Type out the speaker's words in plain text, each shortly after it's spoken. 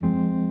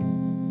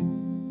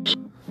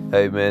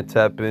Hey man,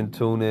 tap in,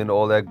 tune in,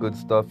 all that good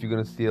stuff. You're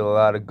gonna see a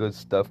lot of good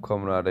stuff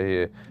coming out of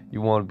here.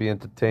 You wanna be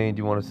entertained,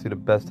 you wanna see the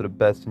best of the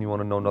best, and you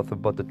wanna know nothing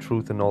but the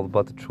truth and all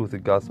about the truth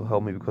of God. So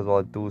help me because all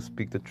I do is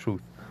speak the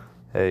truth.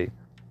 Hey,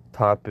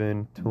 tap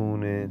in,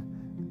 tune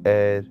in,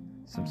 add,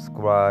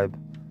 subscribe,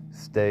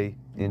 stay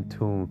in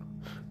tune.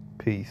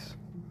 Peace.